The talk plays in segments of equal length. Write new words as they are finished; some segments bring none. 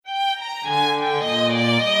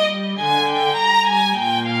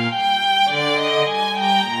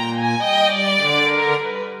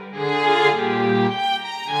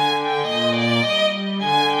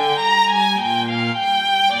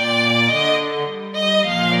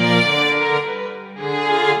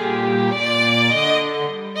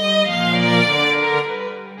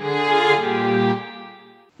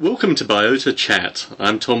Welcome to Biota Chat.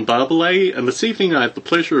 I'm Tom Barbalet, and this evening I have the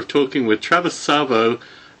pleasure of talking with Travis Savo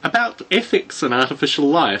about ethics and artificial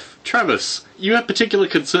life. Travis, you have particular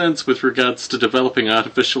concerns with regards to developing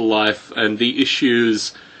artificial life and the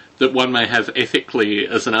issues that one may have ethically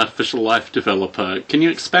as an artificial life developer. Can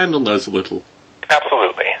you expand on those a little?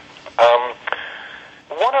 Absolutely.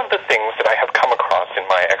 One of the things that I have come across in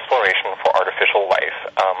my exploration for artificial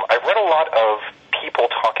life, I've read a lot of people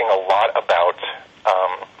talking a lot about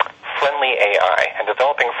friendly AI and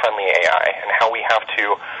developing friendly AI and how we have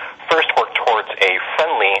to first work towards a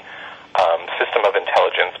friendly system of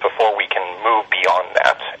intelligence before we can move beyond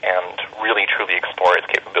that and really truly explore its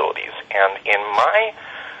capabilities. And in my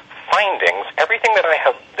findings, everything that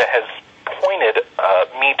has pointed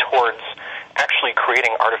me towards actually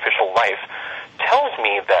creating artificial life tells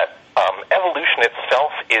me that evolution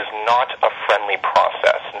itself is not a friendly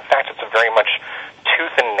process. In fact, it's a very much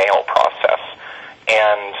tooth and nail process.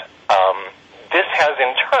 And this has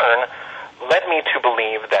in turn led me to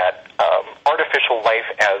believe that artificial life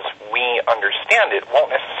as we understand it won't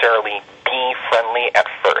necessarily be friendly at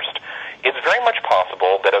first. It's very much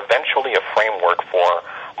possible that eventually a framework for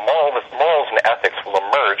morals and ethics will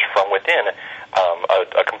emerge from within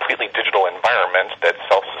a completely digital environment that's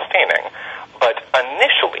self-sustaining. But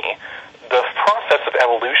initially, the process of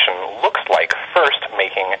evolution looks like first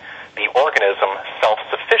making the organism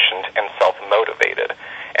self-sufficient and self-motivated.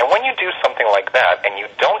 And when you do something like that and you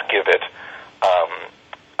don't give it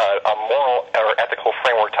a moral or ethical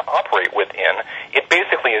framework to operate within, it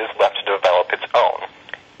basically is left to develop its own.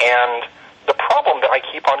 And the problem that I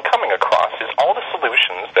keep on coming across is all the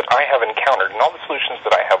solutions that I have encountered and all the solutions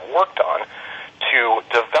that I have worked on to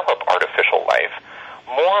develop artificial life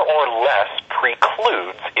more or less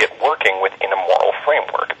precludes it working within a moral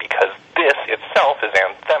framework, because this itself is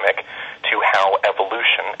anthemic to how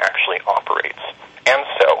evolution actually operates. And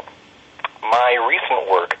so, my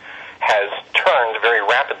recent work has turned very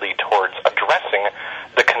rapidly towards addressing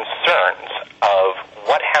the concerns of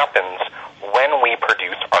what happens when we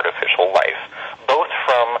produce artificial life, both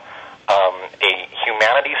from a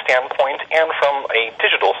humanity standpoint and from a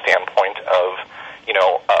digital standpoint of,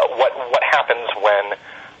 what happens when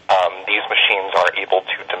these machines are able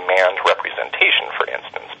to demand representation, for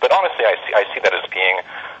instance. But honestly, I see that as being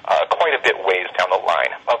quite a bit ways down the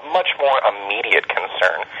line. Of much more immediate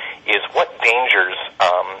concern is what dangers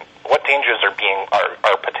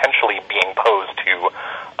are potentially being posed to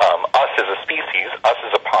us as a species, us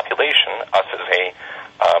as a population, us as a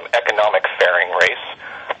economic faring race,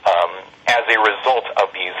 as a result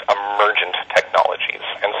of these emergent technologies.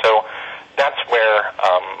 And so that's where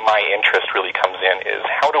my interest really comes in, is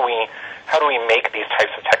how do we make these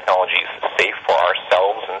types of technologies safe for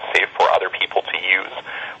ourselves and safe for other people to use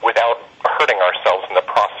without hurting ourselves in the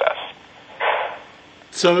process.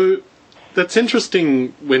 So that's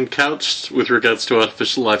interesting when couched with regards to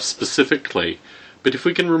artificial life specifically, but if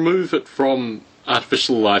we can remove it from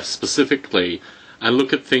artificial life specifically and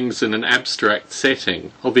look at things in an abstract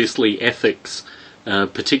setting, obviously ethics,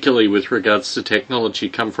 particularly with regards to technology,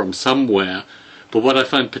 come from somewhere. But what I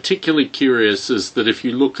find particularly curious is that if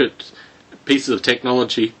you look at pieces of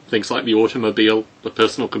technology, things like the automobile, the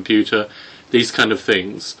personal computer, these kind of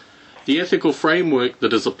things, the ethical framework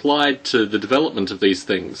that is applied to the development of these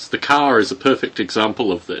things, the car is a perfect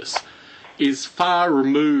example of this, is far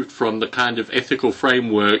removed from the kind of ethical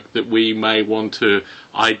framework that we may want to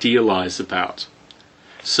idealize about.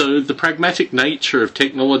 So the pragmatic nature of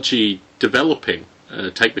technology developing,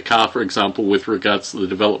 take the car for example with regards to the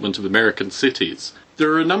development of American cities,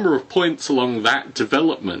 there are a number of points along that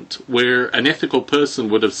development where an ethical person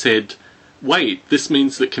would have said, wait, this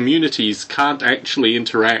means that communities can't actually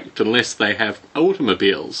interact unless they have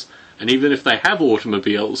automobiles. And even if they have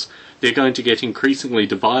automobiles, they're going to get increasingly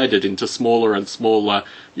divided into smaller and smaller,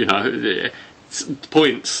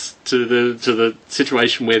 points to the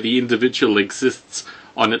situation where the individual exists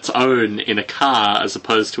on its own in a car as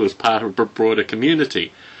opposed to as part of a broader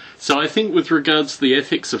community. So I think with regards to the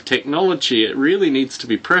ethics of technology, it really needs to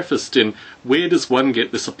be prefaced in where does one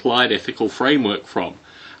get this applied ethical framework from?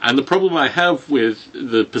 And the problem I have with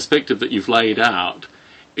the perspective that you've laid out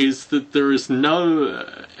is that there is no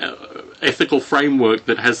ethical framework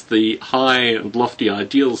that has the high and lofty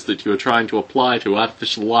ideals that you are trying to apply to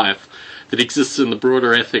artificial life that exists in the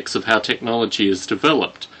broader ethics of how technology is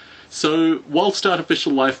developed. So whilst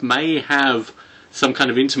artificial life may have some kind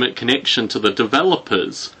of intimate connection to the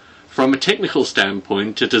developers, from a technical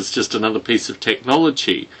standpoint it is just another piece of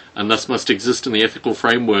technology and thus must exist in the ethical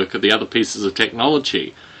framework of the other pieces of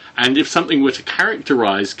technology. And if something were to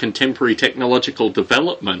characterize contemporary technological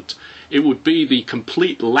development, it would be the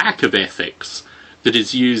complete lack of ethics that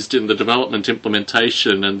is used in the development,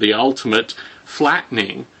 implementation, and the ultimate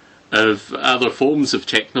flattening of other forms of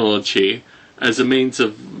technology as a means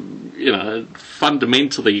of,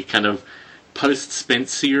 fundamentally kind of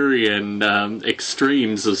post-Spencerian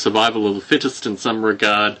extremes of survival of the fittest in some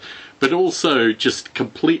regard, but also just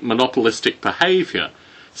complete monopolistic behaviour.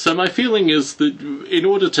 So my feeling is that in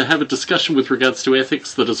order to have a discussion with regards to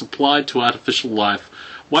ethics that is applied to artificial life,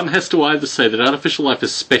 one has to either say that artificial life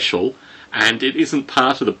is special and it isn't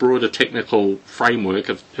part of the broader technical framework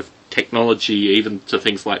of technology, even to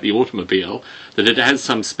things like the automobile, that it has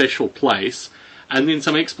some special place, and then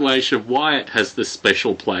some explanation of why it has this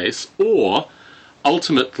special place, or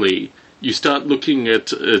ultimately you start looking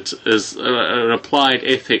at it as an applied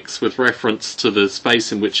ethics with reference to the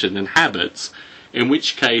space in which it inhabits, in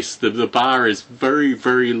which case the bar is very,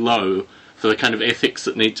 very low for the kind of ethics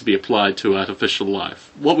that need to be applied to artificial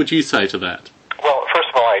life. What would you say to that? Well, first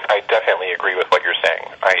of all, I definitely agree with what you're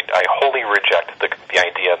saying. I wholly reject the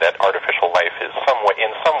idea that artificial life is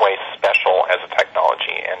in some way special as a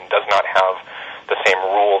technology and does not have the same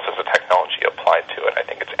rules as a technology applied to it. I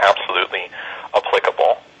think it's absolutely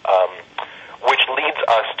applicable, which leads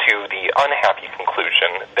us to the unhappy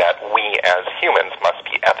conclusion that we as humans must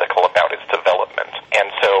be ethical about its development. And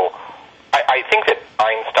so I think that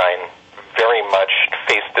Einstein very much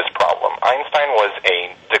faced this problem. Einstein was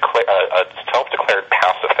a self-declared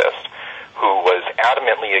pacifist who was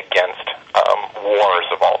adamantly against wars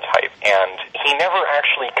of all type, and he never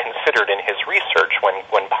actually considered in his research,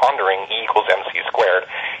 when pondering E equals mc squared,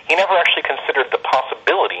 he never actually considered the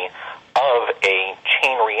possibility of a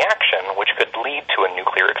chain reaction which could lead to a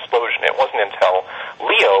nuclear explosion. It wasn't until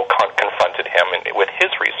Leo confronted him with his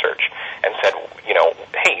research and said,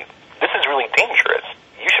 hey, this is really dangerous.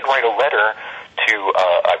 You should write a letter to,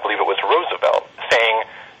 I believe it was Roosevelt,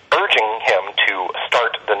 urging him to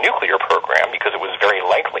start the nuclear program because it was very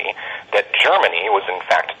likely that Germany was in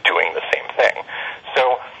fact doing the same thing.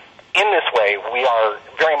 So in this way, we are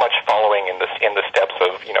very much following in the steps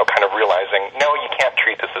of, kind of realizing, no, you can't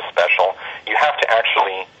treat this as special. You have to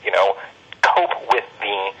actually, cope with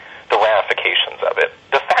the ramifications of it.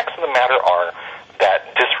 The facts of the matter are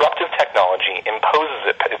that disruptive technology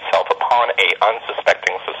imposes itself upon a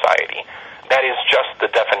unsuspecting society. That is just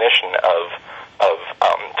the definition of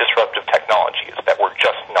disruptive technology, is that we're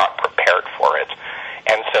just not prepared for it.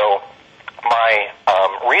 And so my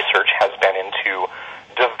research has been into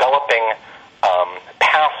developing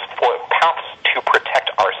paths to protect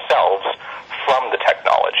ourselves from the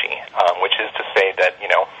technology, which is to say that,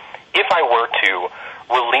 if I were to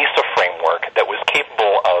release a framework that was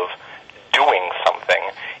capable of doing something,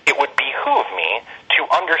 it would behoove me to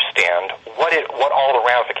understand what all the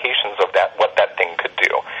ramifications of what that thing could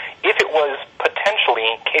do. If it was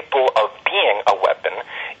potentially capable of being a weapon,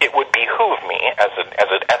 it would behoove me as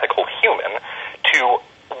an ethical human to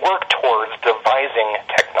work towards devising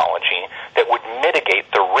technology that would mitigate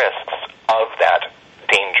the risks of that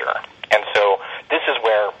danger. And so this is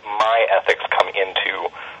where my ethics come into,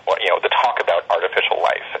 the talk about artificial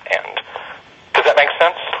life. And does that make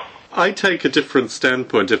sense? I take a different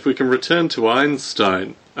standpoint. If we can return to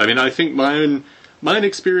Einstein, I think my own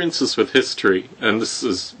experiences with history, and this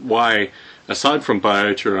is why, aside from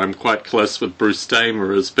biota, I'm quite close with Bruce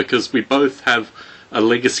Damer, is because we both have a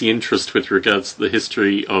legacy interest with regards to the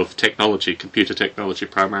history of technology, computer technology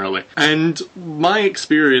primarily. And my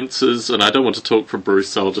experiences, and I don't want to talk for Bruce,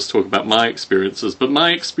 so I'll just talk about my experiences, but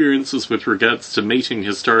my experiences with regards to meeting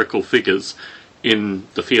historical figures in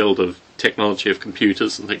the field of technology of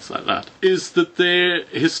computers and things like that, is that their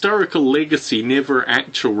historical legacy never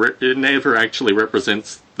actually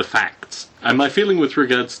represents the facts. And my feeling with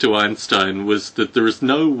regards to Einstein was that there is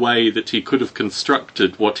no way that he could have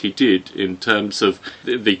constructed what he did in terms of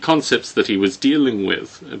the concepts that he was dealing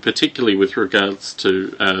with, particularly with regards to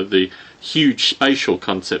the huge spatial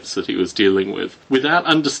concepts that he was dealing with, without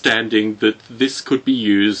understanding that this could be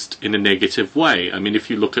used in a negative way. If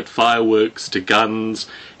you look at fireworks to guns,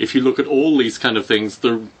 if you look at all these kind of things,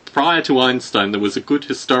 prior to Einstein, there was a good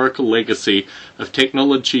historical legacy of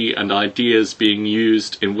technology and ideas being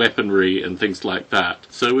used in weaponry and things like that.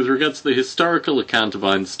 So with regards to the historical account of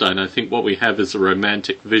Einstein, I think what we have is a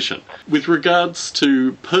romantic vision. With regards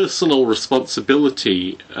to personal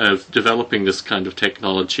responsibility of developing this kind of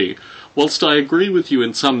technology, whilst I agree with you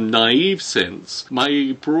in some naive sense,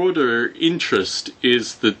 my broader interest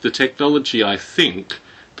is that the technology, I think,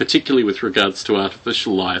 particularly with regards to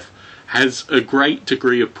artificial life, has a great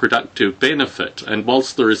degree of productive benefit, and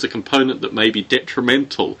whilst there is a component that may be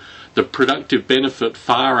detrimental, the productive benefit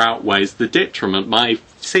far outweighs the detriment. My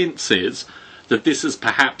sense is that this is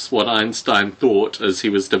perhaps what Einstein thought as he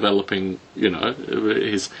was developing,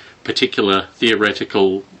 his particular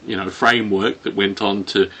theoretical, framework that went on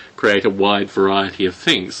to create a wide variety of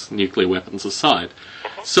things, nuclear weapons aside.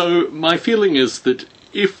 So my feeling is that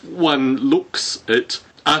if one looks at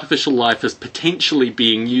artificial life as potentially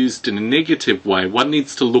being used in a negative way, one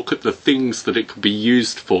needs to look at the things that it could be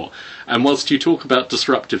used for. And whilst you talk about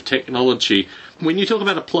disruptive technology, when you talk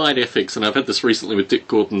about applied ethics, and I've had this recently with Dick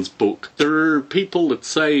Gordon's book, there are people that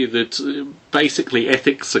say that basically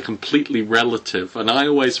ethics are completely relative, and I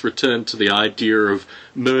always return to the idea of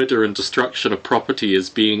murder and destruction of property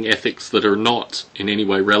as being ethics that are not in any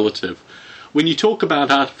way relative. When you talk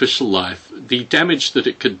about artificial life, the damage that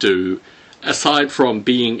it could do, aside from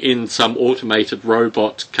being in some automated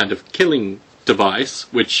robot kind of killing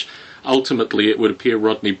device, which ultimately it would appear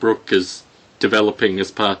Rodney Brooke is developing as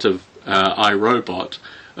part of iRobot,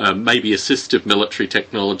 maybe assistive military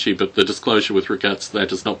technology, but the disclosure with regards to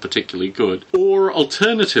that is not particularly good. Or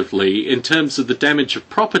alternatively, in terms of the damage of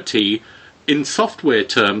property, in software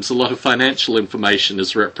terms, a lot of financial information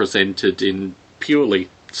is represented in purely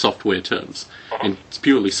software terms, in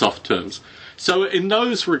purely soft terms. So in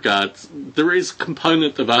those regards, there is a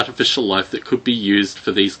component of artificial life that could be used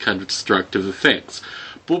for these kind of destructive effects.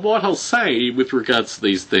 But what I'll say with regards to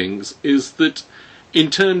these things is that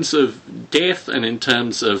in terms of death and in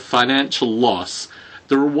terms of financial loss,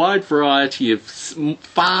 there are a wide variety of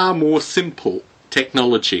far more simple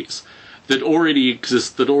technologies that already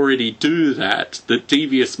exist, that already do that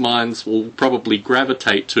devious minds will probably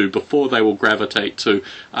gravitate to before they will gravitate to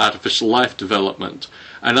artificial life development.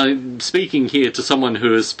 And I'm speaking here to someone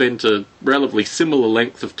who has spent a relatively similar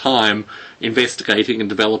length of time investigating and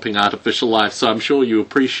developing artificial life, so I'm sure you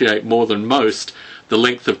appreciate more than most the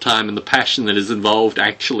length of time and the passion that is involved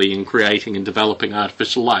actually in creating and developing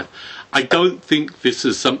artificial life. I don't think this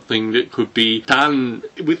is something that could be done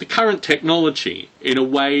with the current technology in a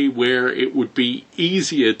way where it would be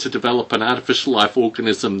easier to develop an artificial life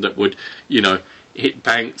organism that would, hit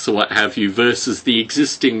banks or what have you, versus the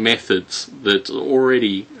existing methods that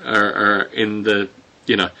already are in the,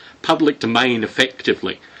 public domain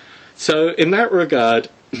effectively. So in that regard,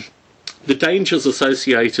 the dangers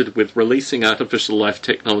associated with releasing artificial life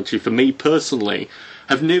technology, for me personally,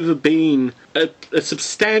 have never been a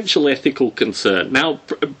substantial ethical concern. Now,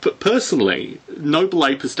 personally, Noble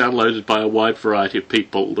Ape is downloaded by a wide variety of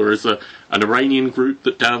people. There is an Iranian group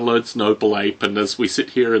that downloads Noble Ape, and as we sit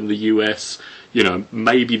here in the US,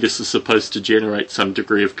 maybe this is supposed to generate some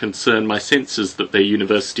degree of concern. My sense is that they're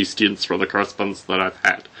university students from the correspondence that I've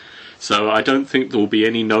had. So I don't think there will be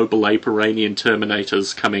any Noble Ape Iranian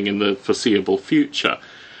Terminators coming in the foreseeable future.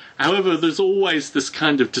 However, there's always this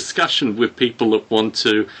kind of discussion with people that want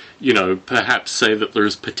to, perhaps say that there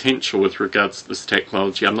is potential with regards to this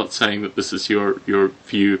technology. I'm not saying that this is your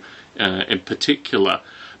view in particular.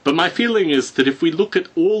 But my feeling is that if we look at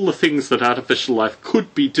all the things that artificial life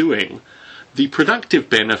could be doing, the productive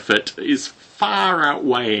benefit is far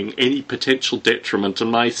outweighing any potential detriment,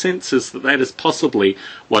 and my sense is that is possibly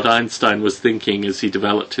what Einstein was thinking as he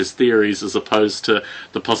developed his theories, as opposed to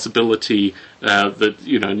the possibility that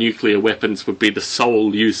nuclear weapons would be the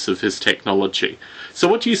sole use of his technology. So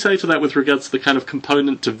what do you say to that with regards to the kind of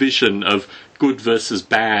component division of good versus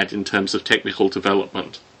bad in terms of technical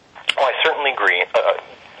development? Well, I certainly agree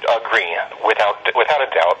without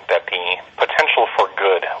a doubt that the potential for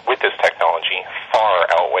good with this technology far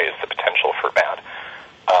outweighs the potential for bad.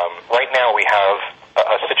 Right now we have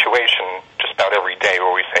a situation just about every day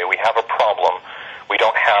where we say we have a problem, we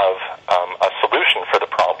don't have a solution for the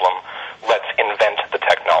problem, let's invent the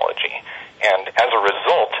technology. And as a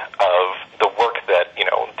result of the work that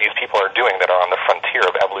these people are doing that are on the frontier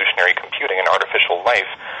of evolutionary computing and artificial life,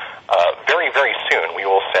 very, very soon we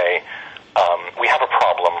will say, we have a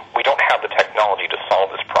problem, we don't have the technology to solve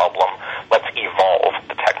this problem, let's evolve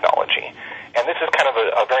the technology. And this is kind of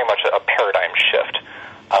a very much a paradigm shift.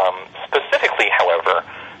 Specifically, however,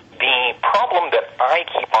 the problem that I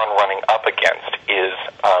keep on running up against is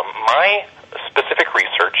my specific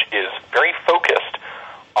research is very focused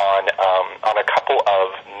on a couple of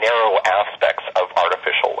narrow aspects of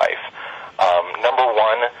artificial life. Number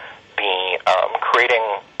one, the creating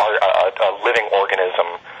a living organism,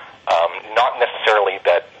 not necessarily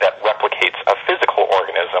that replicates a physical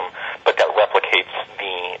organism, but that replicates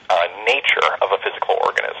the nature of a physical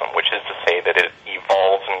organism, which is to say that it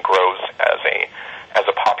evolves and grows as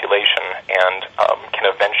a population and can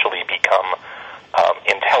eventually become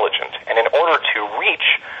intelligent. And in order to reach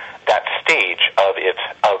that stage of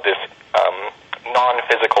this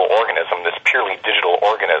non-physical organism, this purely digital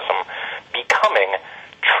organism, becoming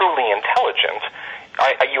truly intelligent,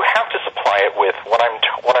 you have to supply it with what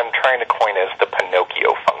I'm trying to coin as the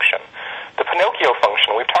Pinocchio function. The Pinocchio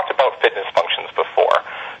function, we've talked about fitness functions before.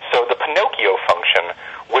 So the Pinocchio function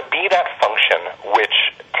would be that function which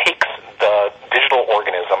takes the digital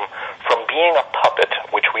organism from being a puppet,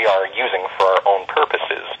 which we are using for our own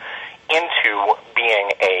purposes, into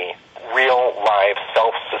being a real, live,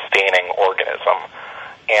 self-sustaining organism.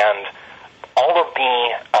 And all of the,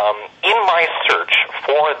 in my search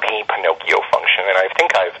for the Pinocchio function, and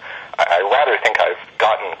I rather think I've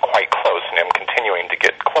gotten quite close and am continuing to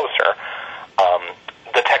get closer,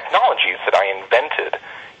 the technologies that I invented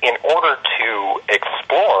in order to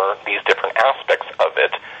explore these different aspects of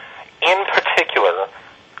it, in particular,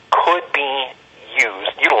 could be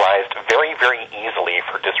utilized very, very easily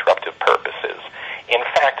for disruptive purposes. In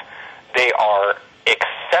fact, they are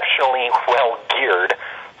exceptionally well geared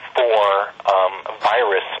for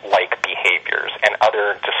virus-like behaviors and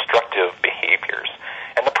other destructive behaviors.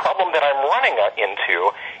 And the problem that I'm running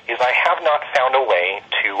into is I have not found a way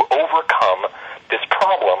to overcome this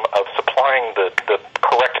problem of supplying the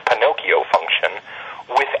correct Pinocchio function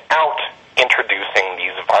without introducing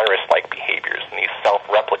these virus-like behaviors and these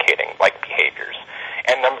self-replicating-like behaviors.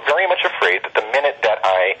 And I'm very much afraid that the minute that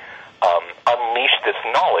I unleash this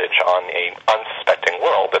knowledge on an unsuspecting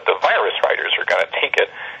world, that the virus writers are going to take it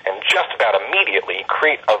and just about immediately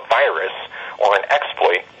create a virus or an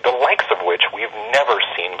exploit, the likes of which we've never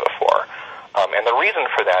seen before. And the reason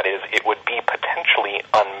for that is it would be potentially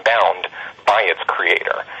unbound by its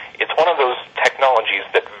creator. It's one of those technologies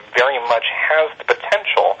that very much has the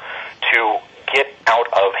potential to get out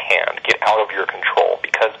of hand, get out of your control,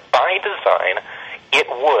 because by design, it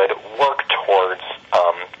would work towards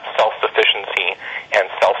self-sufficiency and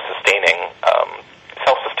self-sustaining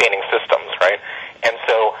systems, right? And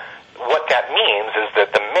so what that means is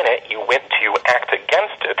that the minute you went to act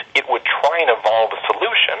against it, it would try and evolve a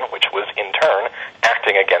solution, which was in turn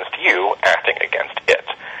acting against you, acting against it.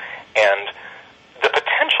 And the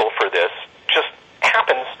potential for this just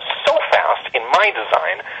happens so fast in my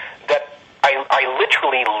design that I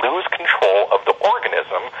literally lose control of the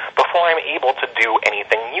organism before I'm able to do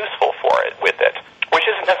anything useful with it. Which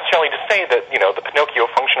isn't necessarily to say that, the Pinocchio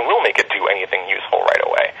function will make it do anything useful right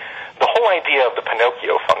away. The whole idea of the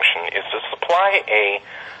Pinocchio function is to supply a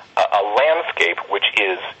landscape which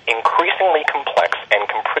is increasingly complex and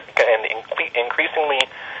increasingly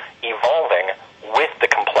evolving with the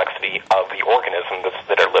complexity of the organisms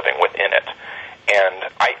that are living within it. And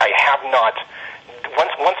I have not...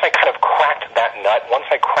 Once I kind of cracked that nut, once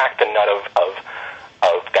I cracked the nut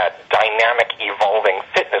of that dynamic evolving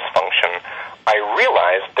fitness function, I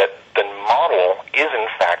realized that the model is in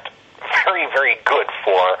fact very, very good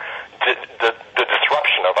for the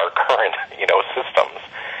disruption of our current systems,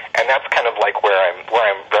 and that's kind of like where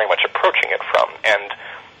I'm very much approaching it from. And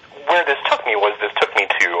where this took me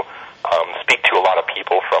to speak to a lot of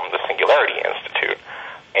people from the Singularity Institute,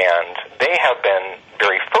 and they have been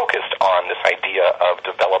very focused on this idea of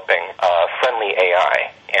developing friendly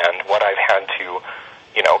AI. And what I've had to,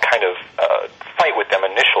 kind of fight with them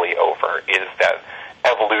initially over is that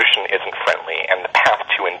evolution isn't friendly, and the path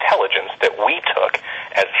to intelligence that we took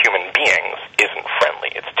as human beings isn't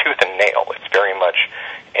friendly. It's tooth and nail. It's very much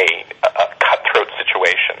a cutthroat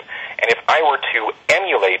situation. And if I were to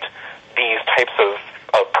emulate these types of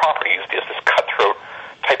properties, this cutthroat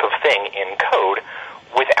type of thing in code,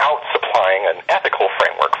 without supplying an ethical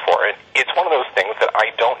framework for it, it's one of those things that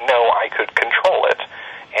I don't know I could control it.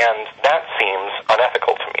 And that seems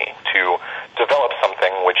unethical to me, to develop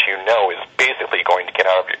something which is basically going to get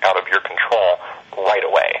out of your control right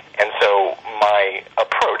away. And so my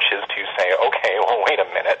approach is to say, okay, well, wait a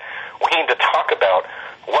minute. We need to talk about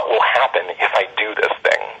what will happen if I do this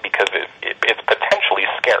thing, because it's potentially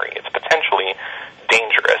scary. It's potentially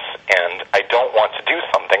dangerous, and I don't want to do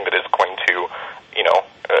something that is going to,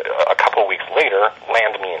 a couple weeks later,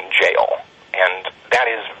 land me in jail. And that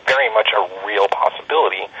is very much a real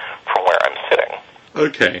possibility from where I'm sitting.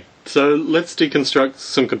 Okay, so let's deconstruct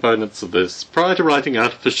some components of this. Prior to writing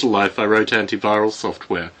Artificial Life, I wrote antiviral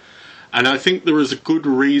software. And I think there is a good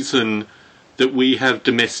reason that we have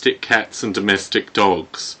domestic cats and domestic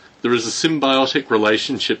dogs. There is a symbiotic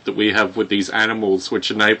relationship that we have with these animals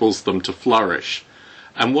which enables them to flourish.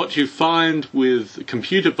 And what you find with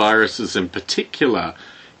computer viruses in particular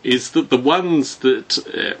is that the ones that,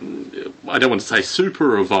 I don't want to say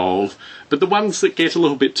super evolve, but the ones that get a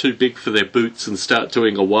little bit too big for their boots and start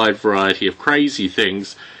doing a wide variety of crazy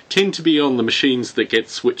things tend to be on the machines that get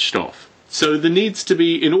switched off. So there needs to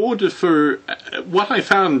be, in order for, what I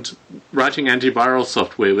found writing antiviral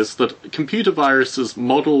software was that computer viruses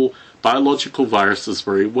model biological viruses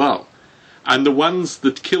very well. And the ones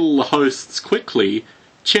that kill the hosts quickly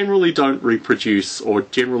generally don't reproduce, or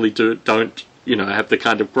generally don't have the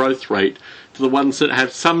kind of growth rate to the ones that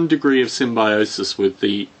have some degree of symbiosis with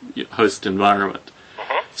the host environment.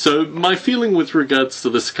 So my feeling with regards to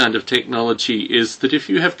this kind of technology is that if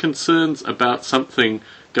you have concerns about something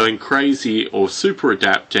going crazy or super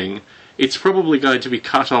adapting, it's probably going to be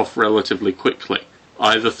cut off relatively quickly,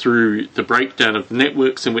 either through the breakdown of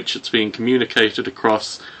networks in which it's being communicated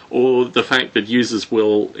across, or the fact that users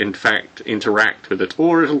will in fact interact with it,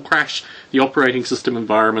 or it'll crash the operating system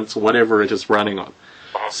environments or whatever it is running on.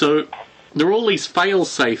 So there are all these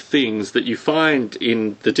fail-safe things that you find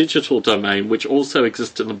in the digital domain which also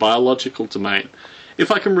exist in the biological domain.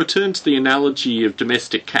 If I can return to the analogy of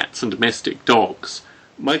domestic cats and domestic dogs,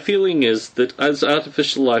 my feeling is that as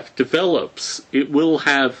artificial life develops, it will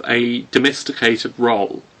have a domesticated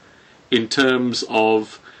role in terms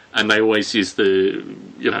of, and they always use the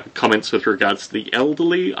comments with regards to the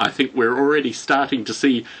elderly. I think we're already starting to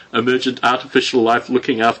see emergent artificial life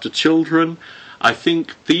looking after children. I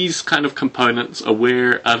think these kind of components are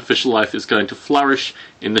where artificial life is going to flourish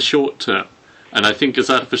in the short term. And I think as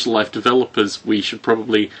artificial life developers, we should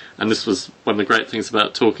probably, and this was one of the great things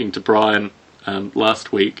about talking to Brian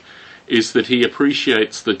last week, is that he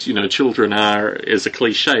appreciates that, children are, as a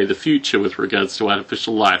cliche, the future with regards to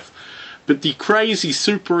artificial life. But the crazy,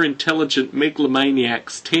 super intelligent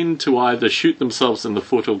megalomaniacs tend to either shoot themselves in the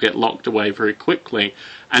foot or get locked away very quickly.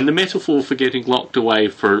 And the metaphor for getting locked away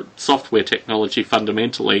for software technology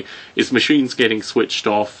fundamentally is machines getting switched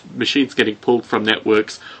off, machines getting pulled from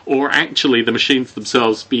networks, or actually the machines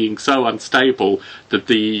themselves being so unstable that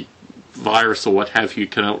the virus or what have you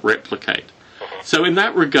cannot replicate. So in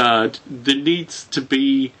that regard, there needs to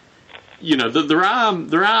be, there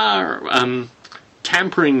are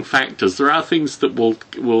tampering factors. There are things that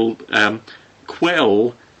will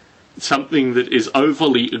quell something that is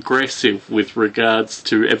overly aggressive with regards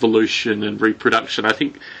to evolution and reproduction. I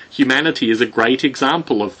think humanity is a great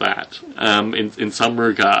example of that in some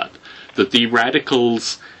regard, that the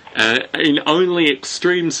radicals in only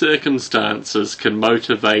extreme circumstances can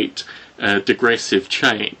motivate digressive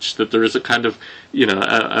change, that there is a kind of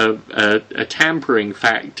a tampering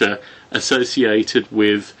factor associated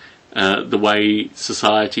with the way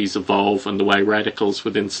societies evolve and the way radicals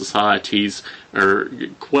within societies are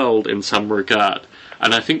quelled in some regard.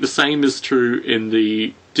 And I think the same is true in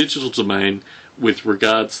the digital domain with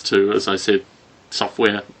regards to, as I said,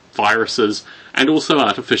 software, viruses, and also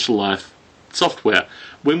artificial life software.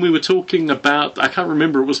 When we were talking about, I can't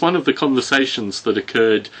remember, it was one of the conversations that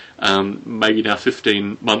occurred maybe now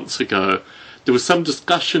 15 months ago, there was some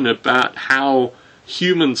discussion about how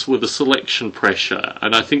humans were the selection pressure,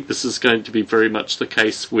 and I think this is going to be very much the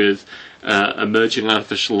case with emerging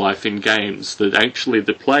artificial life in games, that actually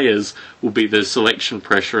the players will be the selection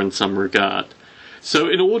pressure in some regard. So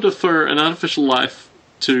in order for an artificial life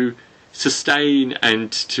to sustain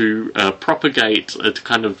and to propagate a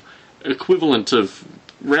kind of equivalent of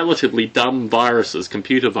relatively dumb viruses,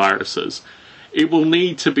 computer viruses, it will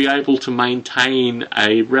need to be able to maintain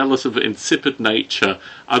a relative insipid nature,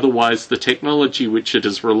 otherwise the technology which it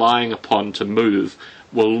is relying upon to move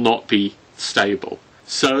will not be stable.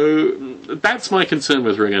 So that's my concern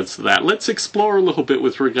with regards to that. Let's explore a little bit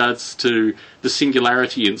with regards to the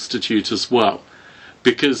Singularity Institute as well,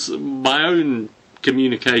 because my own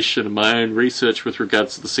communication and my own research with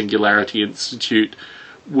regards to the Singularity Institute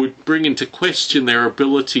would bring into question their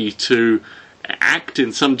ability to act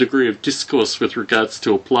in some degree of discourse with regards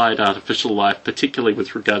to applied artificial life, particularly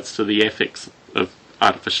with regards to the ethics of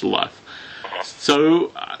artificial life.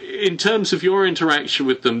 So, in terms of your interaction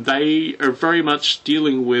with them, they are very much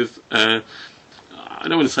dealing with, I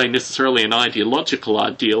don't want to say necessarily an ideological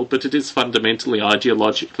ideal, but it is fundamentally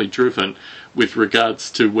ideologically driven with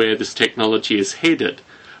regards to where this technology is headed.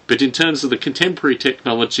 But in terms of the contemporary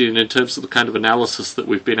technology and in terms of the kind of analysis that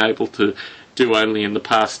we've been able to do only in the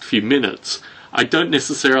past few minutes, I don't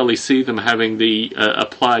necessarily see them having the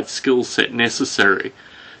applied skill set necessary.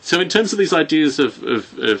 So in terms of these ideas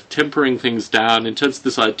of tempering things down, in terms of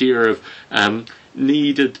this idea of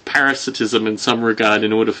needed parasitism in some regard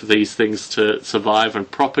in order for these things to survive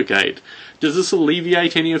and propagate, does this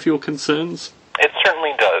alleviate any of your concerns? It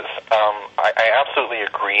certainly does. I absolutely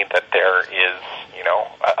agree that there is,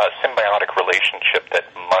 a symbiotic relationship that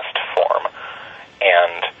must form.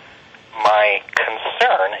 And my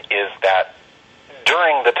concern is that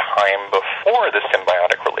during the time before the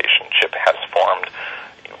symbiotic relationship has formed,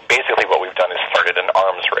 basically what we've done is started an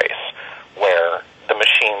arms race where the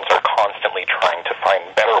machines are constantly trying to find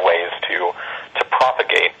better ways to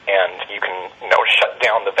propagate, and you can shut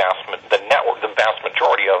down the vast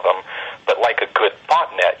majority of them, but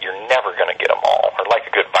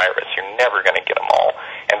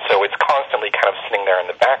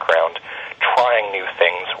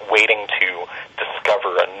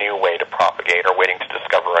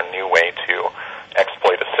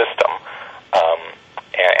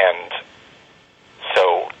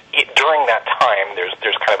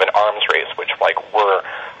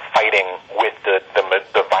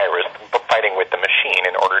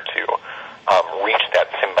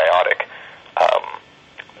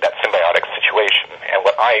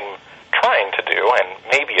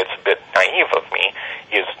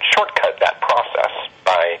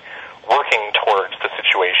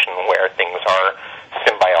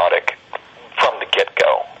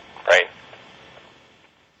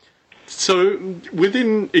So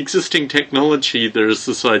within existing technology, there is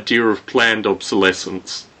this idea of planned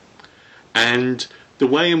obsolescence. And the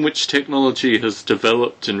way in which technology has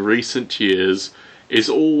developed in recent years is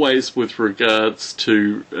always with regards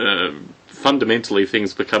to fundamentally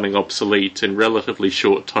things becoming obsolete in relatively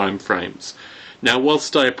short time frames. Now,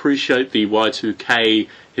 whilst I appreciate the Y2K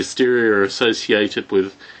hysteria associated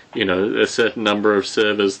with, a certain number of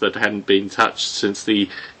servers that hadn't been touched since the,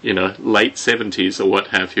 late 70s or what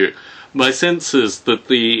have you, my sense is that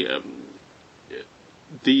the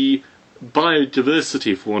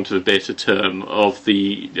biodiversity, for want of a better term, of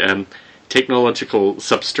the technological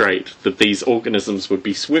substrate that these organisms would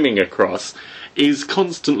be swimming across is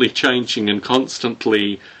constantly changing and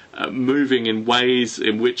constantly moving in ways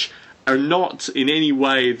in which are not in any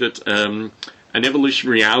way that an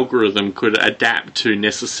evolutionary algorithm could adapt to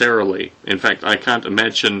necessarily. In fact, I can't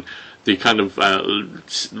imagine the kind of,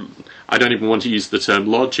 I don't even want to use the term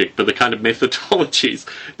logic, but the kind of methodologies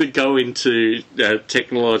that go into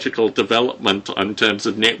technological development in terms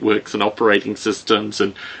of networks and operating systems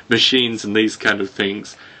and machines and these kind of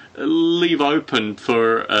things leave open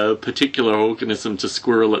for a particular organism to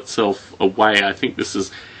squirrel itself away. I think this is,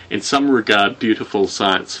 in some regard, beautiful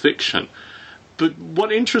science fiction. But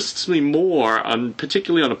what interests me more, and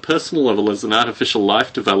particularly on a personal level as an artificial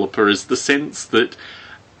life developer, is the sense that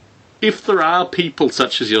if there are people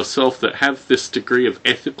such as yourself that have this degree of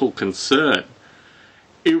ethical concern,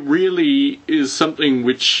 it really is something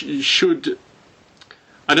which should,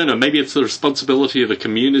 I don't know, maybe it's the responsibility of the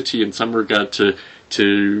community in some regard to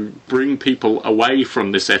bring people away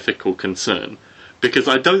from this ethical concern. Because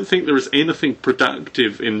I don't think there is anything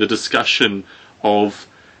productive in the discussion of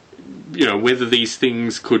whether these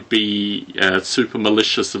things could be super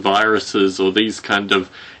malicious viruses or these kind of,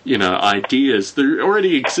 ideas. There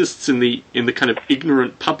already exists in the kind of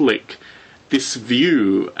ignorant public this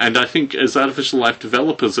view, and I think as artificial life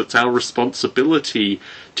developers, it's our responsibility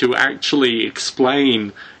to actually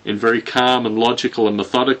explain in very calm and logical and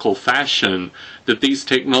methodical fashion that these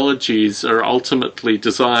technologies are ultimately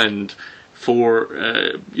designed for,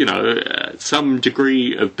 some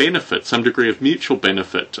degree of benefit, some degree of mutual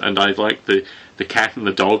benefit. And I like the cat and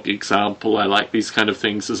the dog example. I like these kind of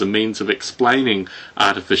things as a means of explaining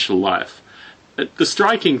artificial life. The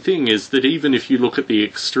striking thing is that even if you look at the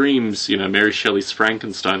extremes, Mary Shelley's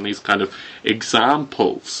Frankenstein, these kind of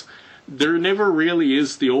examples, there never really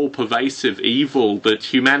is the all-pervasive evil that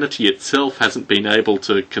humanity itself hasn't been able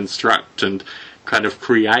to construct and kind of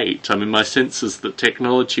create. I mean, my sense is that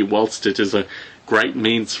technology, whilst it is a great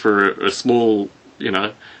means for a small,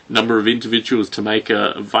 number of individuals to make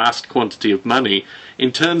a vast quantity of money,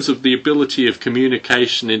 in terms of the ability of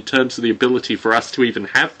communication, in terms of the ability for us to even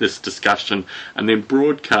have this discussion and then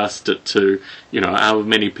broadcast it to, however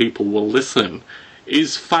many people will listen,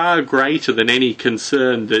 is far greater than any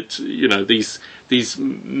concern that, these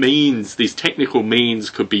means, these technical means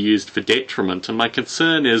could be used for detriment. And my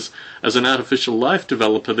concern is, as an artificial life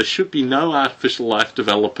developer, there should be no artificial life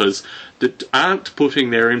developers that aren't putting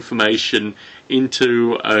their information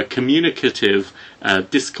into a communicative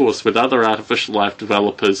discourse with other artificial life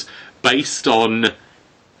developers based on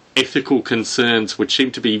ethical concerns which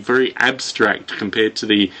seem to be very abstract compared to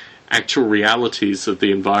the actual realities of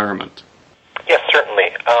the environment. Yes, certainly.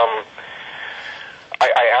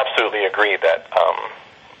 I absolutely agree that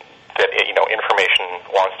information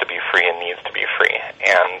wants to be free and needs to be free,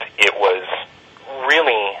 and it was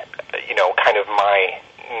really kind of my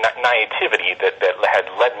naivety that had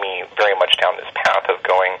led me very much down this path of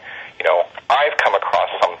going, I've come across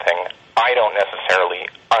something, I don't necessarily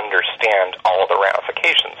understand all of the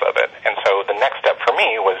ramifications of it, and so the next step for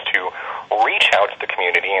me was to reach out to the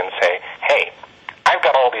community and say, hey, I've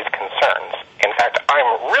got all these concerns. In fact,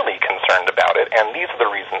 I'm really concerned about it, and these are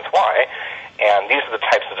the reasons why, and these are the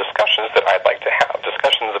types of discussions that I'd like to have,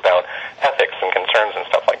 discussions about ethics and concerns and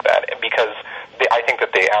stuff like that, because I think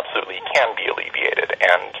that they absolutely can be alleviated,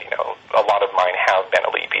 and, a lot of mine have been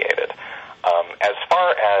alleviated. As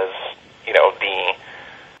far as,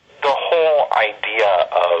 the whole idea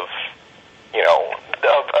of,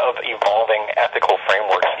 of evolving ethical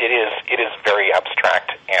frameworks, it is very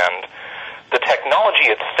abstract, and the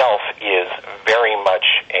technology itself is very much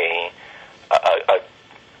an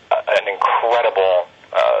incredible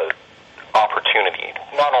opportunity,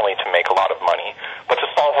 not only to make a lot of money, but to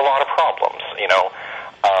solve a lot of problems,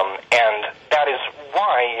 and that is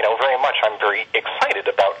why, very much I'm very excited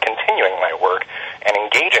about continuing my work and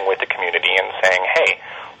engaging with the community and saying, hey,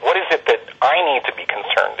 what is it that I need to be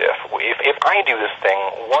concerned if I do this thing,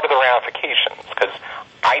 what are the ramifications? Because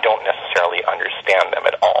I don't necessarily understand them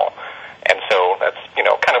at all. And so that's,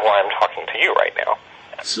 kind of why I'm talking to you right now.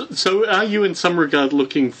 So are you in some regard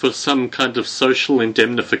looking for some kind of social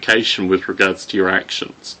indemnification with regards to your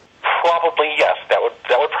actions? Probably, yes. That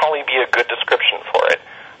would probably be a good description for it.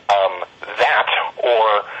 That,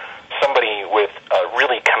 or somebody with a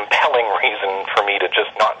really compelling reason for me to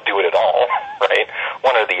just not do it at all, right?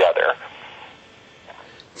 One or the other.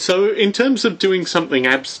 So in terms of doing something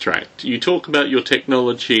abstract, you talk about your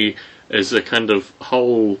technology as a kind of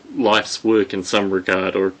whole life's work in some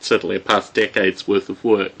regard, or certainly a past decade's worth of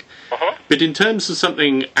work. Mm-hmm. But in terms of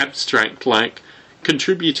something abstract like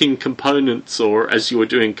contributing components, or as you are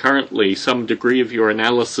doing currently, some degree of your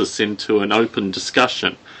analysis into an open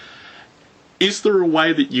discussion, is there a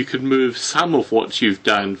way that you could move some of what you've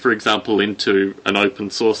done, for example, into an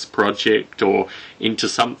open source project or into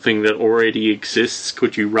something that already exists?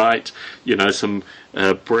 Could you write, some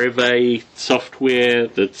Breve software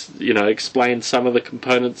that, explains some of the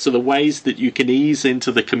components? So the ways that you can ease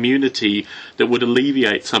into the community that would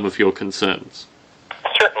alleviate some of your concerns?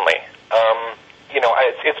 Certainly.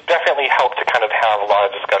 It's definitely helped to kind of have a lot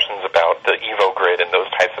of discussions about the Evo Grid and those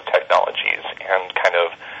types of technologies, and kind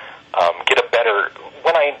of get a better.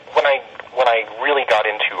 When I really got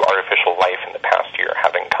into artificial life in the past year,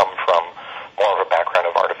 having come from more of a background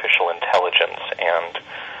of artificial intelligence and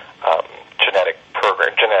genetic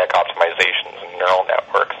optimizations and neural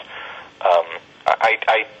networks,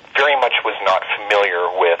 I very much was not familiar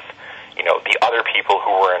with the other people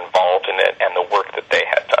who were involved in it and the work that they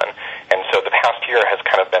had done. And so the past year has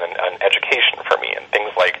kind of been an education for me in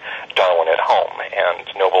things like Darwin at Home and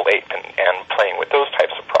Noble Ape and playing with those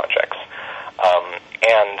types of projects.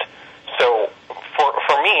 And so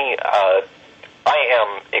for me, I am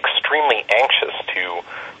extremely anxious to,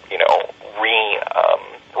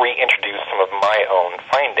 reintroduce some of my own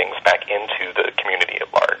findings back into the community at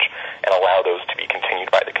large and allow those to be continued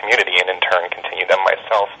by the community, and in turn continue them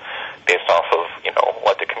myself based off of,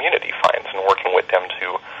 what the community finds, and working with them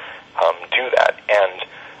to do that. And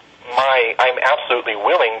I'm absolutely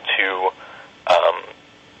willing to,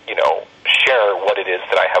 share what it is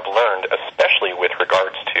that I have learned, especially with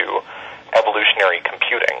regards to evolutionary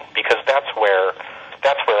computing, because that's where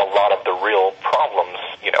a lot of the real problems,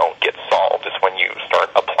 get solved, is when you start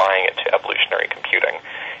applying it to evolutionary computing.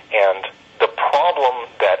 And the problem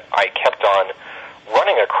that I kept on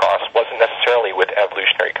running across wasn't necessarily with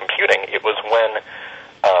evolutionary computing. It was when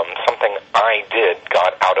something I did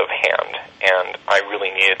got out of hand, and I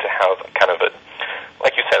really needed to have kind of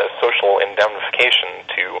like you said, a social indemnification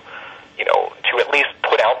to at least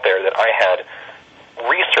put out there that I had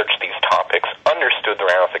researched these topics, understood the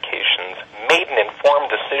ramifications, made an informed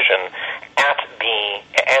decision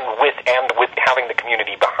with having the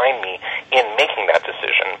community behind me in making that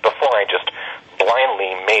decision, before I just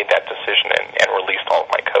blindly made that decision and released all of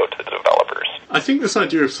my code to the developers. I think this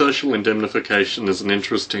idea of social indemnification is an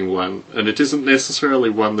interesting one, and it isn't necessarily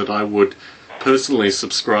one that I would personally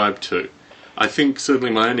subscribe to. I think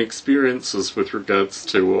certainly my own experiences with regards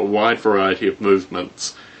to a wide variety of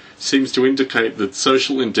movements seems to indicate that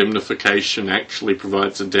social indemnification actually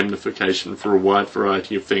provides indemnification for a wide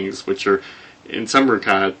variety of things which are, in some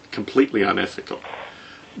regard, completely unethical.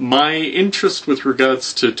 My interest with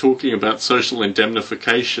regards to talking about social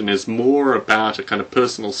indemnification is more about a kind of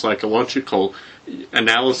personal psychological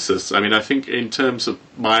analysis. I mean, I think in terms of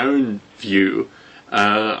my own view,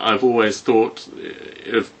 I've always thought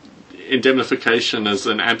of indemnification as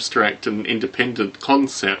an abstract and independent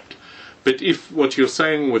concept. But if what you're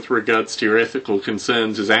saying with regards to your ethical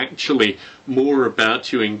concerns is actually more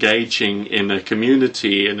about you engaging in a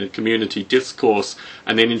community discourse,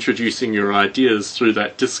 and then introducing your ideas through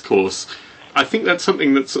that discourse, I think that's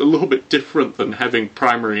something that's a little bit different than having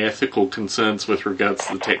primary ethical concerns with regards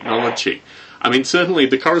to the technology. I mean, certainly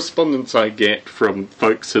the correspondence I get from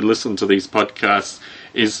folks who listen to these podcasts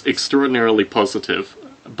is extraordinarily positive,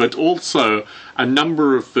 but also a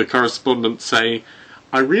number of the correspondents say,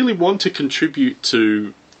 I really want to contribute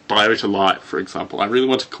to Biota Life, for example. I really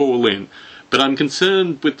want to call in, but I'm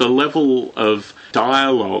concerned with the level of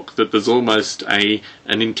dialogue that there's almost an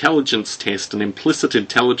intelligence test, an implicit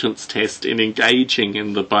intelligence test in engaging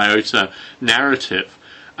in the Biota narrative.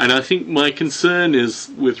 And I think my concern is,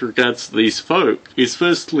 with regards to these folk, is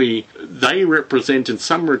firstly, they represent in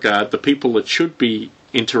some regard the people that should be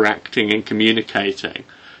interacting and communicating.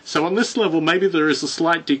 So on this level, maybe there is a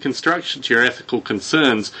slight deconstruction to your ethical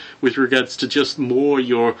concerns with regards to just more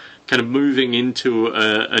your kind of moving into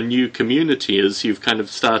a new community as you've kind of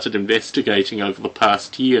started investigating over the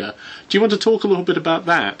past year. Do you want to talk a little bit about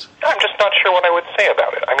that? I'm just not sure what I would say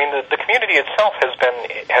about it. I mean, the community itself has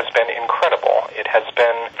been incredible. It has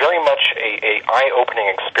been very much a eye-opening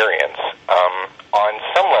experience. On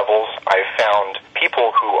some levels, I've found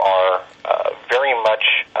people who are very much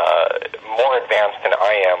more advanced than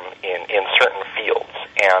I am in certain fields.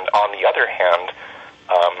 And on the other hand,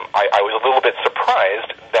 I was a little bit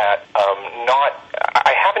surprised that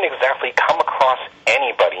I haven't exactly come across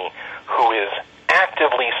anybody who is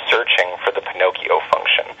actively searching for the Pinocchio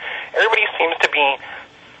function. Everybody seems to be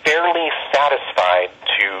fairly satisfied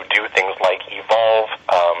to do things like evolve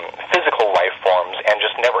physical life forms and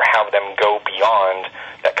just never have them go beyond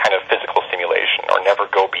that kind of physical simulation, or never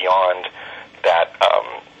go beyond that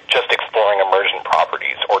just exploring emergent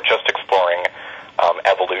properties or just exploring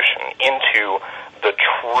evolution into the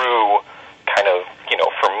true kind of,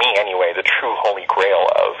 for me anyway, the true holy grail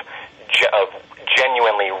of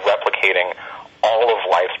genuinely replicating all of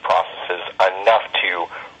life's processes enough to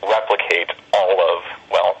replicate all of,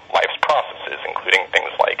 life's processes, including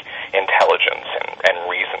things like intelligence and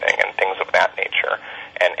reasoning and things of that nature,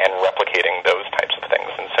 and replicating those types of things.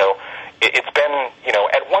 And so it's been,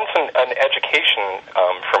 at once an education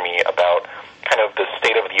for me about kind of the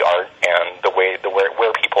state of the art and the way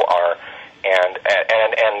where people are, and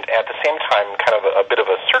at the same time kind of a bit of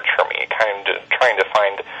a search for me, kind of trying to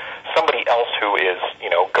find somebody else who is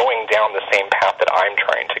going down the same path that I'm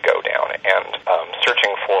trying to go down, and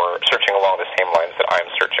searching along the same lines that I'm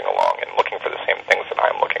searching along, and looking for the same things that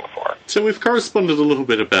I'm looking for. So we've corresponded a little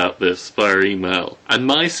bit about this via email, and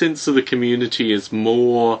my sense of the community is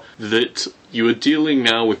more that you are dealing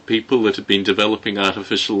now with people that have been developing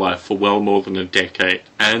artificial life for well more than a decade,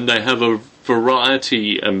 and they have a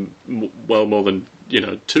variety, well more than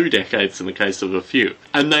 2 decades in the case of a few,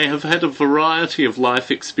 and they have had a variety of life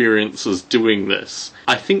experiences doing this.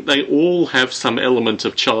 I think they all have some element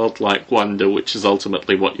of childlike wonder, which is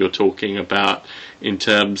ultimately what you're talking about in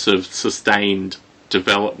terms of sustained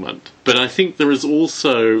development. But I think there is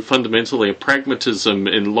also fundamentally a pragmatism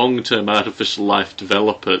in long-term artificial life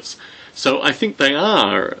developers. So I think they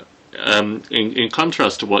are, in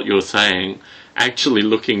contrast to what you're saying, actually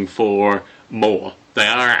looking for more. They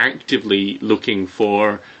are actively looking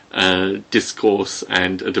for discourse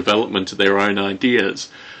and a development of their own ideas.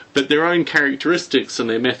 But their own characteristics and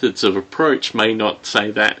their methods of approach may not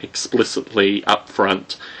say that explicitly up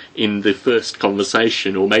front in the first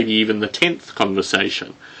conversation, or maybe even the 10th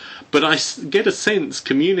conversation. But I get a sense,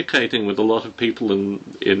 communicating with a lot of people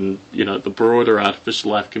in the broader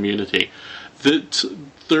artificial life community, that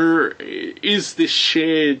there is this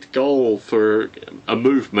shared goal for a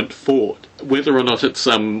movement forward. Whether or not it's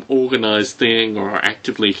some organised thing or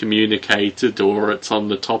actively communicated or it's on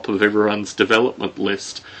the top of everyone's development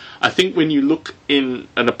list, I think when you look in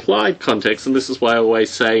an applied context, and this is why I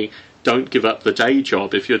always say don't give up the day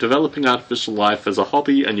job. If you're developing artificial life as a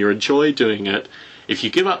hobby and you enjoy doing it, if you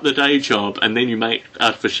give up the day job and then you make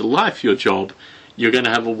artificial life your job, you're going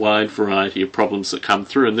to have a wide variety of problems that come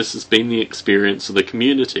through, and this has been the experience of the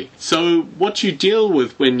community. So what you deal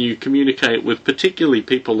with when you communicate with particularly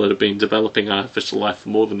people that have been developing artificial life for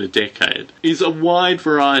more than a decade is a wide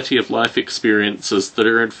variety of life experiences that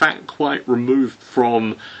are in fact quite removed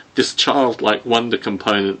from this childlike wonder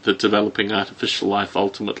component that developing artificial life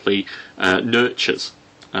ultimately nurtures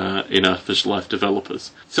in artificial life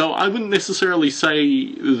developers. So I wouldn't necessarily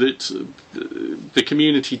say that the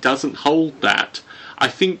community doesn't hold that. I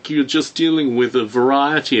think you're just dealing with a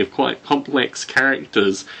variety of quite complex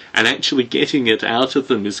characters, and actually getting it out of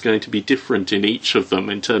them is going to be different in each of them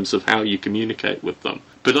in terms of how you communicate with them.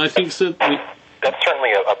 But I think certainly... That's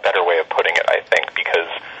certainly a better way of putting it, I think, because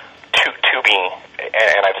to be,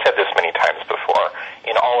 and I've said this many times before,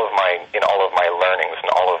 in all of my learnings and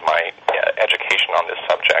all of my education on this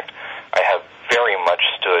subject, I have very much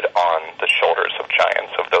stood on the shoulders of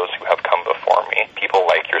giants, of those who have come before me, people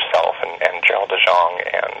like yourself and Gerald de Jong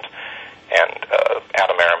and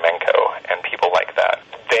Adam Aramenko and people like that.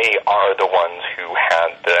 They are the ones who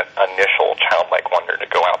had the initial childlike wonder to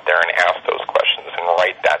go out there and ask those questions and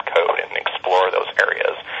write that code and explore those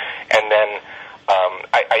areas. And then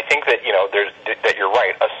I think that that you're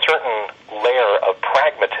right. A certain layer of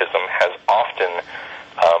pragmatism has often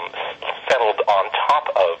settled on top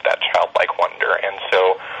of that childlike wonder. And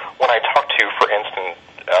so when I talk to, for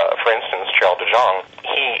instance, Gerald de Jong,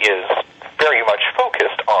 he is very much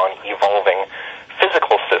focused on evolving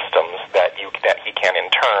physical systems that he can in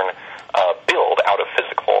turn build out of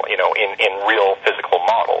physical, in real physical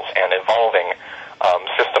models, and evolving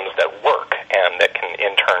systems that work and that can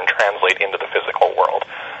in turn translate into the physical world.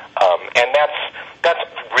 And that's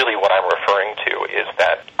really what I'm referring to, is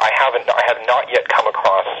that I have not yet come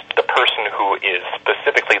across the person who is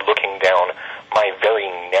specifically looking down my very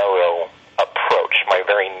narrow approach, my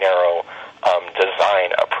very narrow design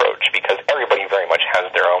approach, because everybody very much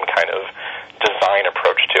has their own own kind of design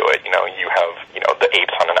approach to it. You have the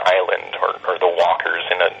apes on an island, or the walkers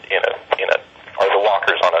or the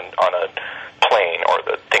walkers on a plane, or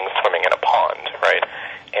the things swimming in a pond, right?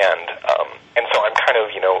 And so I'm kind of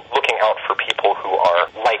looking out for people who are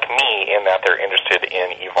like me in that they're interested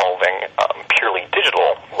in evolving purely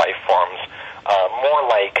digital life forms, more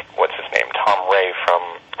like what's his name, Tom Ray, from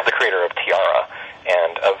the creator of Tiara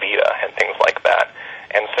and Avita and things like that.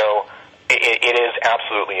 And so it is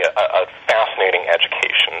absolutely a fascinating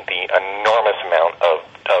education, the enormous amount of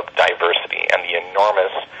diversity and the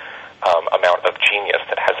enormous amount of genius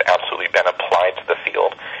that has absolutely been applied to the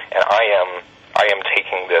field. And I am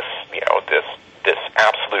taking this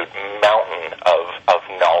absolute mountain of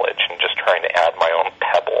knowledge and just trying to add my own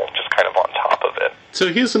pebble just kind of on top of it.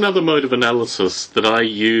 So here's another mode of analysis that I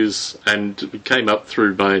use, and it came up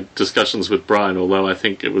through my discussions with Brian, although I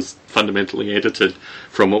think it was fundamentally edited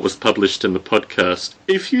from what was published in the podcast.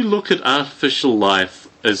 If you look at artificial life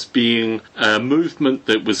as being a movement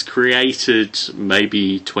that was created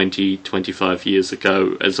maybe 20, 25 years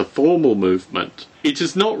ago as a formal movement, it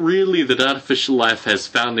is not really that artificial life has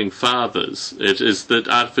founding fathers. It is that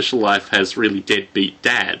artificial life has really deadbeat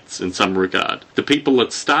dads in some regard. The people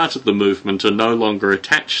that started the movement are no longer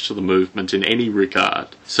attached to the movement in any regard.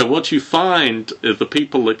 So what you find is the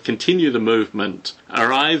people that continue the movement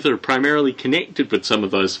are either primarily connected with some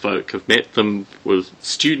of those folk, have met them, were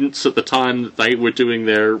students at the time that they were doing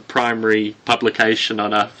their primary publication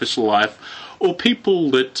on artificial life, or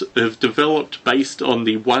people that have developed based on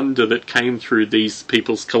the wonder that came through these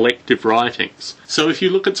people's collective writings. So if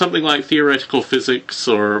you look at something like theoretical physics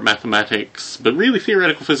or mathematics, but really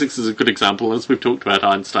theoretical physics is a good example. As we've talked about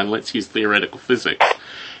Einstein, let's use theoretical physics.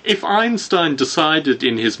 If Einstein decided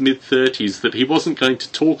in his mid-30s that he wasn't going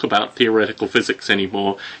to talk about theoretical physics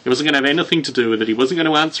anymore, he wasn't going to have anything to do with it, he wasn't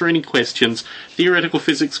going to answer any questions, theoretical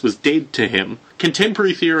physics was dead to him,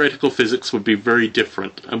 contemporary theoretical physics would be very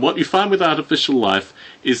different. And what you find with artificial life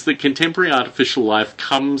is that contemporary artificial life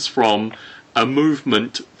comes from a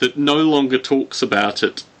movement that no longer talks about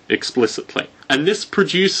it explicitly. And this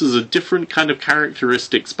produces a different kind of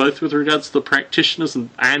characteristics, both with regards to the practitioners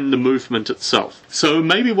and the movement itself. So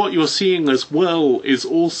maybe what you're seeing as well is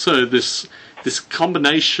also this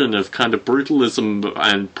combination of kind of brutalism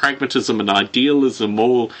and pragmatism and idealism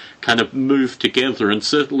all kind of move together. And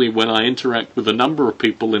certainly when I interact with a number of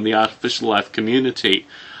people in the artificial life community,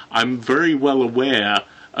 I'm very well aware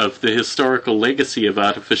of the historical legacy of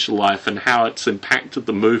artificial life and how it's impacted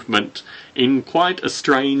the movement in quite a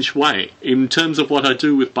strange way. In terms of what I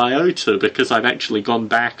do with biota, because I've actually gone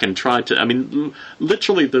back and tried to,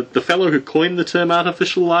 literally the fellow who coined the term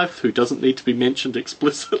artificial life, who doesn't need to be mentioned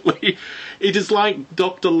explicitly, it is like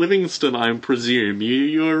Dr. Livingstone, I presume.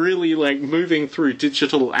 You're really like moving through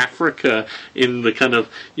digital Africa in the kind of,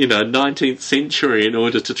 19th century in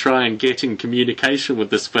order to try and get in communication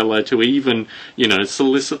with this fellow to even,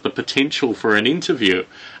 solicit the potential for an interview.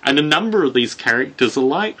 And a number of these characters are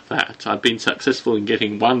like that. I've been successful in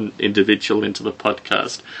getting one individual into the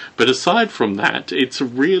podcast. But aside from that, it's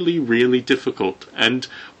really, really difficult. And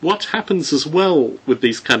what happens as well with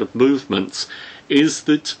these kind of movements is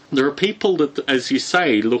that there are people that, as you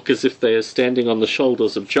say, look as if they are standing on the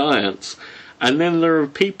shoulders of giants. And then there are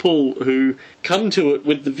people who come to it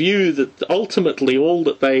with the view that ultimately all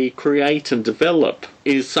that they create and develop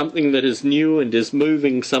is something that is new and is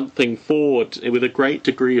moving something forward with a great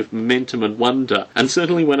degree of momentum and wonder. And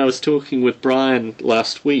certainly when I was talking with Brian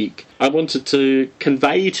last week, I wanted to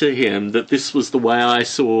convey to him that this was the way I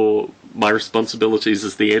saw my responsibilities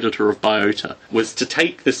as the editor of Biota, was to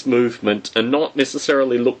take this movement and not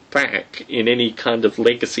necessarily look back in any kind of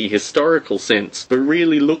legacy historical sense, but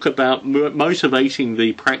really look about motivating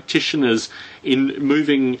the practitioners in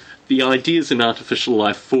moving the ideas in artificial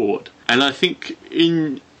life forward. And I think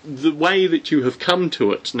in the way that you have come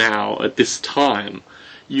to it now at this time,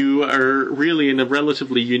 you are really in a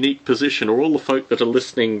relatively unique position, or all the folk that are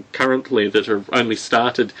listening currently that have only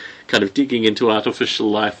started kind of digging into artificial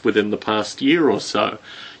life within the past year or so,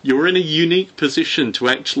 you're in a unique position to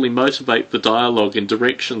actually motivate the dialogue in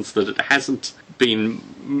directions that it hasn't been,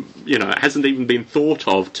 it hasn't even been thought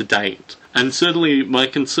of to date. And certainly my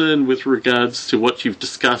concern with regards to what you've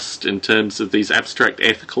discussed in terms of these abstract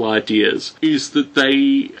ethical ideas is that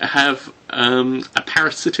they have a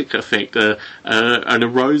parasitic effect, an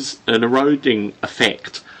eroding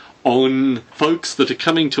effect on folks that are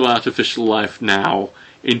coming to artificial life now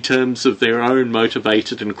in terms of their own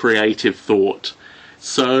motivated and creative thought.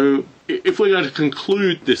 So if we're going to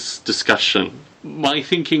conclude this discussion, my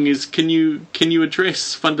thinking is, can you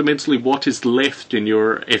address fundamentally what is left in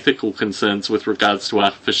your ethical concerns with regards to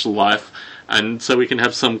artificial life, and so we can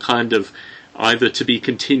have some kind of either to be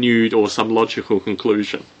continued or some logical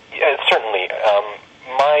conclusion. Yeah, certainly.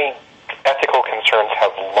 My ethical concerns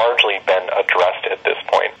have largely been addressed at this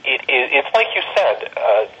point. It's like you said,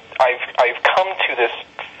 I've come to this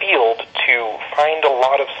field to find a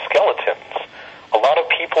lot of skeletons, a lot of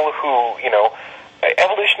people who,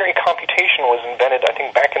 evolutionary computation was invented, I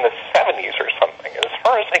think, back in the 70s or something. As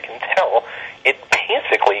far as I can tell, it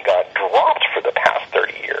basically got dropped for the past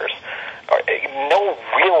 30 years. No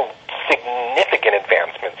real significant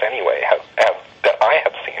advancements, anyway, have that I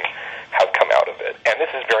have seen have come out of it. And this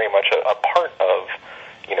is very much a part of,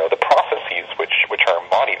 the processes which are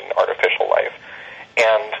embodied in artificial life.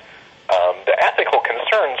 And the ethical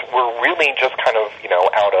concerns were really just kind of,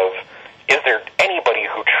 out of, is there anybody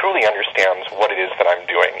who truly understands what it is that I'm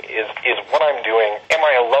doing? Is what I'm doing, am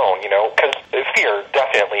I alone? Because fear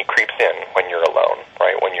definitely creeps in when you're alone,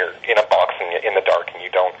 right? When you're in a box and in the dark and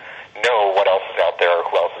you don't know what else is out there, or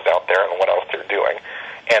who else is out there, and what else they're doing.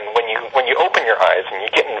 And when you open your eyes and you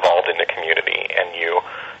get involved in the community and you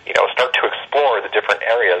start to explore the different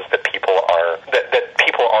areas that people are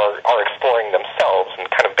exploring themselves and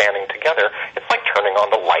kind of banding together, it's like turning on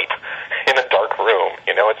the light in a dark room.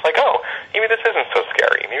 It's like, oh, maybe this isn't so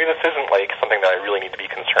scary. Maybe this isn't like something that I really need to be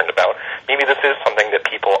concerned about. Maybe this is something that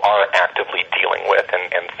people are actively dealing with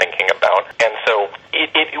and thinking about. And so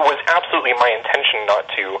it was absolutely my intention not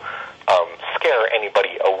to scare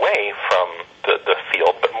anybody away from the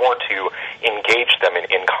field, but more to engage them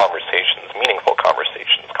in conversations, meaningful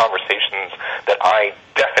conversations that I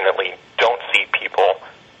definitely don't see people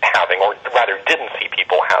having, or rather didn't see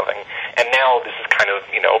people having. And now this is kind of,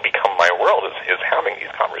 become my world, is having these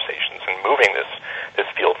conversations and moving this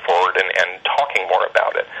field forward and talking more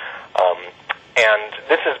about it. And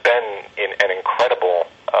this has been an incredible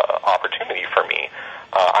opportunity for me.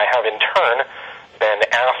 I have in turn been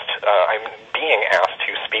I'm being asked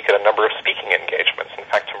to speak at a number of speaking engagements. In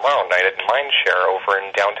fact, tomorrow night at Mindshare over in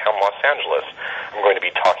downtown Los Angeles, I'm going to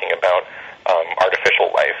be talking about artificial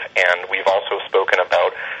life, and we've also spoken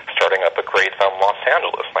about starting up a Graythumb Los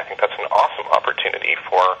Angeles. And I think that's an awesome opportunity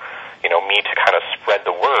for me to kind of spread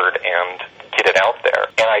the word and get it out there.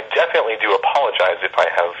 And I definitely do apologize if I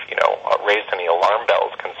have raised any alarm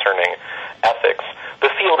bells concerning ethics. The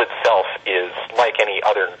field itself is like any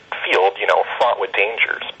other field, fraught with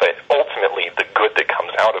dangers, but ultimately the good that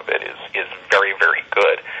comes out of it is very, very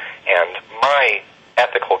good. And my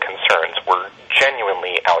ethical concerns were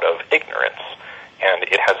genuinely out of ignorance, and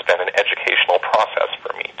it has been an educational process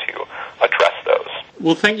for me to address those.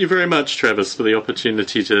 Well, thank you very much, Travis, for the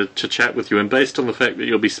opportunity to chat with you. And based on the fact that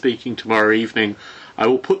you'll be speaking tomorrow evening, I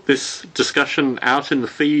will put this discussion out in the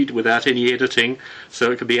feed without any editing,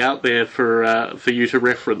 so it can be out there for you to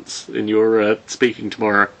reference in your speaking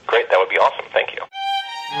tomorrow. Great, that would be awesome. Thank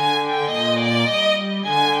you.